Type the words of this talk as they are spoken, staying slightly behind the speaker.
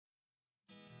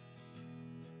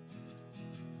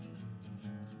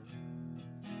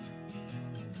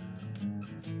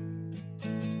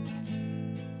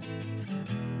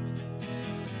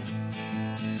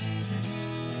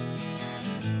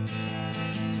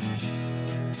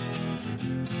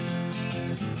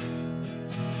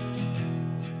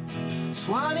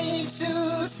22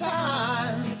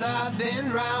 times I've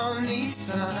been round the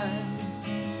sun,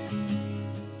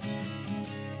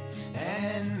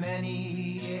 and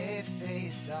many a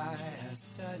face I have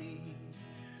studied.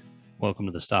 Welcome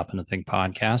to the Stop and Think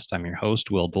podcast. I'm your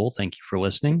host, Will Dole. Thank you for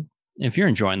listening. If you're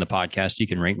enjoying the podcast, you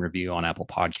can rate and review on Apple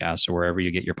Podcasts or wherever you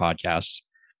get your podcasts.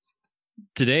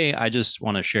 Today, I just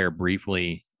want to share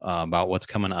briefly about what's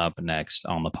coming up next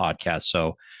on the podcast.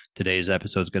 So today's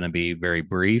episode is going to be very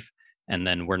brief, and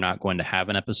then we're not going to have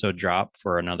an episode drop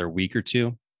for another week or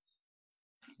two.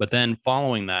 But then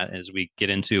following that, as we get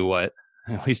into what,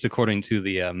 at least according to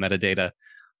the metadata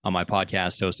on my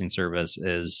podcast hosting service,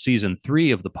 is season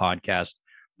 3 of the podcast.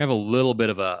 We have a little bit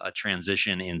of a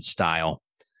transition in style.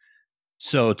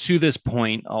 So to this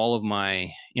point, all of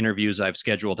my interviews I've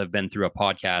scheduled have been through a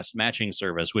podcast matching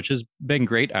service, which has been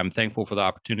great. I'm thankful for the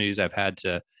opportunities I've had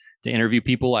to interview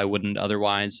people I wouldn't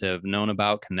otherwise have known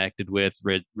about, connected with,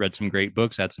 read some great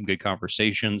books, had some good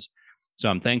conversations. So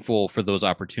I'm thankful for those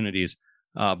opportunities.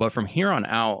 But from here on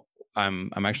out,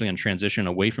 I'm actually going to transition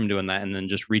away from doing that and then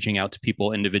just reaching out to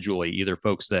people individually, either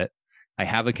folks that I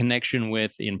have a connection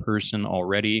with in person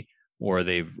already, or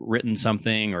they've written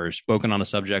something or spoken on a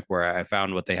subject where I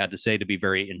found what they had to say to be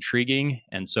very intriguing.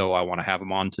 And so I want to have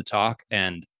them on to talk.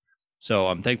 And so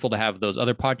I'm thankful to have those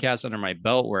other podcasts under my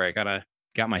belt where I kind of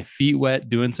got my feet wet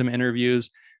doing some interviews,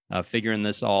 figuring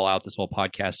this all out, this whole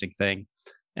podcasting thing.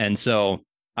 And so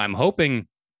I'm hoping,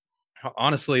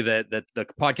 honestly, that the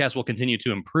podcast will continue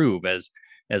to improve as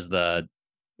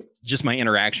just my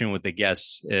interaction with the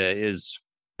guests is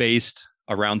based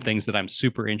around things that I'm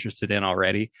super interested in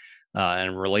already,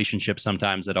 and relationships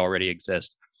sometimes that already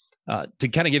exist. To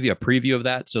kind of give you a preview of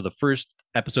that, so the first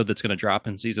episode that's going to drop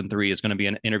in season 3 is going to be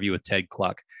an interview with Ted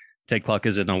Kluck. Ted Kluck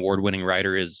is an award-winning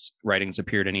writer. His writings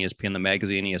appeared in ESPN, the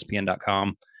magazine,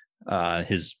 ESPN.com.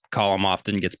 His column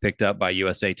often gets picked up by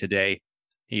USA Today.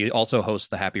 He also hosts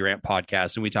the Happy Rant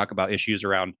podcast, and we talk about issues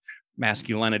around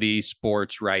masculinity,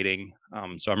 sports, writing.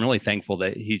 So I'm really thankful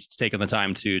that he's taken the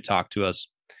time to talk to us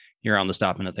here on the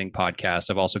Stop and Think podcast.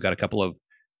 I've also got a couple of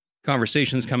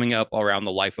conversations coming up around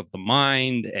the life of the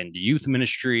mind and youth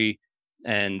ministry.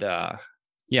 And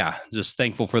just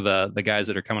thankful for the guys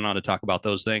that are coming on to talk about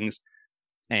those things.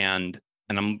 And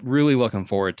I'm really looking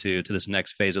forward to this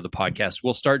next phase of the podcast.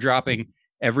 We'll start dropping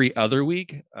every other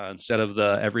week instead of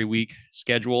the every week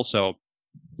schedule. So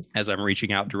as I'm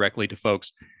reaching out directly to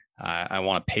folks, I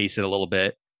want to pace it a little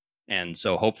bit. And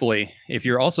so hopefully, if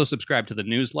you're also subscribed to the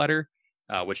newsletter,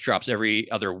 which drops every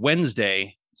other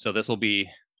Wednesday, so this will be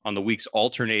on the weeks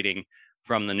alternating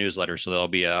from the newsletter. So there'll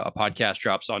be a podcast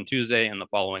drops on Tuesday, and the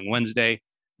following Wednesday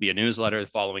be a newsletter,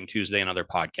 the following Tuesday another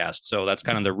podcast. So that's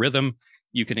kind of the rhythm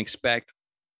you can expect.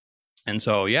 And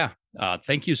so,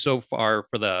 thank you so far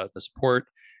for the support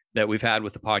that we've had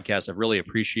with the podcast. I've really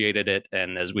appreciated it.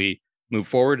 And as we move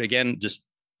forward, again, just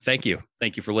thank you.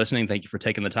 Thank you for listening. Thank you for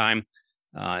taking the time.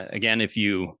 Again, if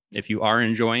you are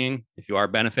enjoying, if you are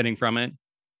benefiting from it,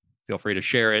 feel free to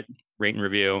share it, rate and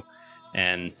review.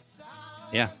 And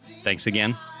thanks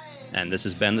again. And this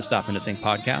has been the Stop and Think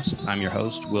podcast. I'm your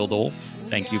host, Will Dole.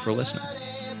 Thank you for listening.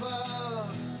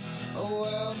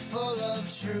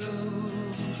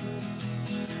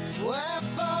 Where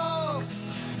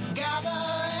folks gather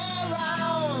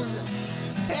around,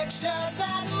 pictures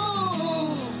that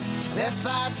move, their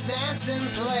thoughts dance in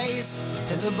place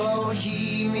to the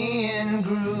bohemian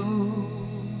groove.